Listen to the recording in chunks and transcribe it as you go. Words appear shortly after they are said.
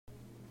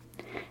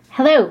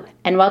Hello,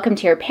 and welcome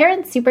to your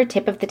Parent Super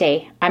Tip of the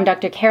Day. I'm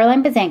Dr.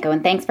 Caroline Bazanko,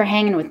 and thanks for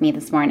hanging with me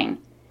this morning.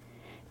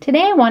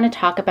 Today I want to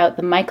talk about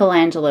the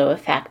Michelangelo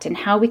effect and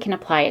how we can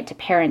apply it to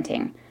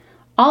parenting.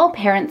 All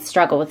parents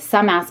struggle with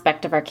some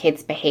aspect of our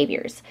kids'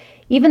 behaviors.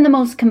 Even the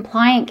most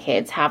compliant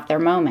kids have their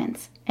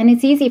moments, and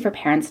it's easy for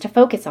parents to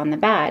focus on the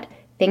bad,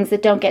 things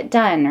that don't get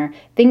done, or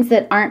things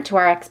that aren't to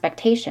our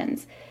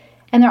expectations.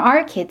 And there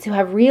are kids who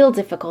have real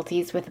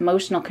difficulties with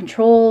emotional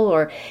control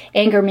or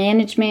anger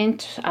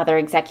management, other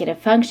executive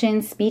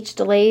functions, speech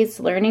delays,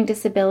 learning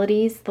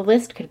disabilities, the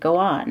list could go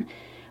on,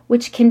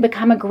 which can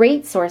become a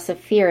great source of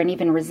fear and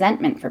even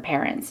resentment for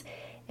parents.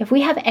 If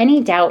we have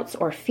any doubts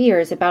or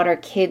fears about our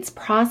kids'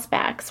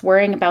 prospects,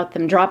 worrying about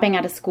them dropping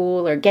out of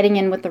school or getting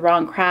in with the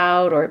wrong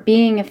crowd or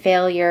being a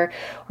failure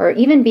or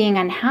even being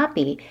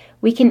unhappy,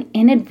 we can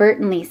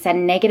inadvertently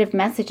send negative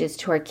messages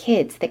to our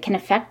kids that can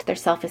affect their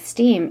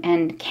self-esteem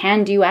and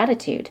can-do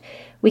attitude.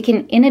 We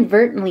can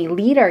inadvertently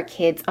lead our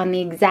kids on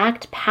the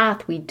exact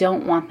path we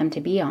don't want them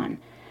to be on.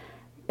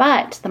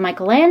 But the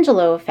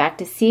Michelangelo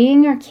effect is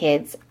seeing your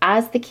kids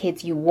as the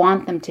kids you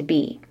want them to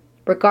be,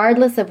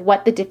 regardless of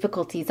what the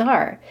difficulties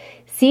are,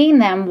 seeing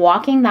them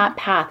walking that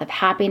path of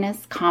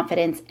happiness,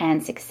 confidence,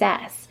 and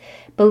success,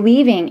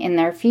 believing in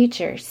their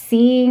future,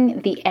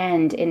 seeing the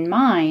end in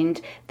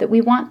mind that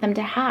we want them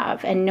to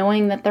have, and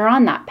knowing that they're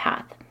on that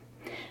path.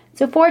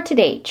 So for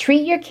today,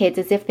 treat your kids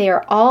as if they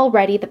are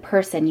already the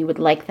person you would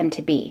like them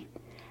to be.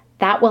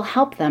 That will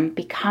help them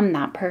become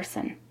that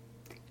person.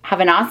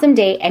 Have an awesome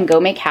day and go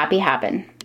make happy happen.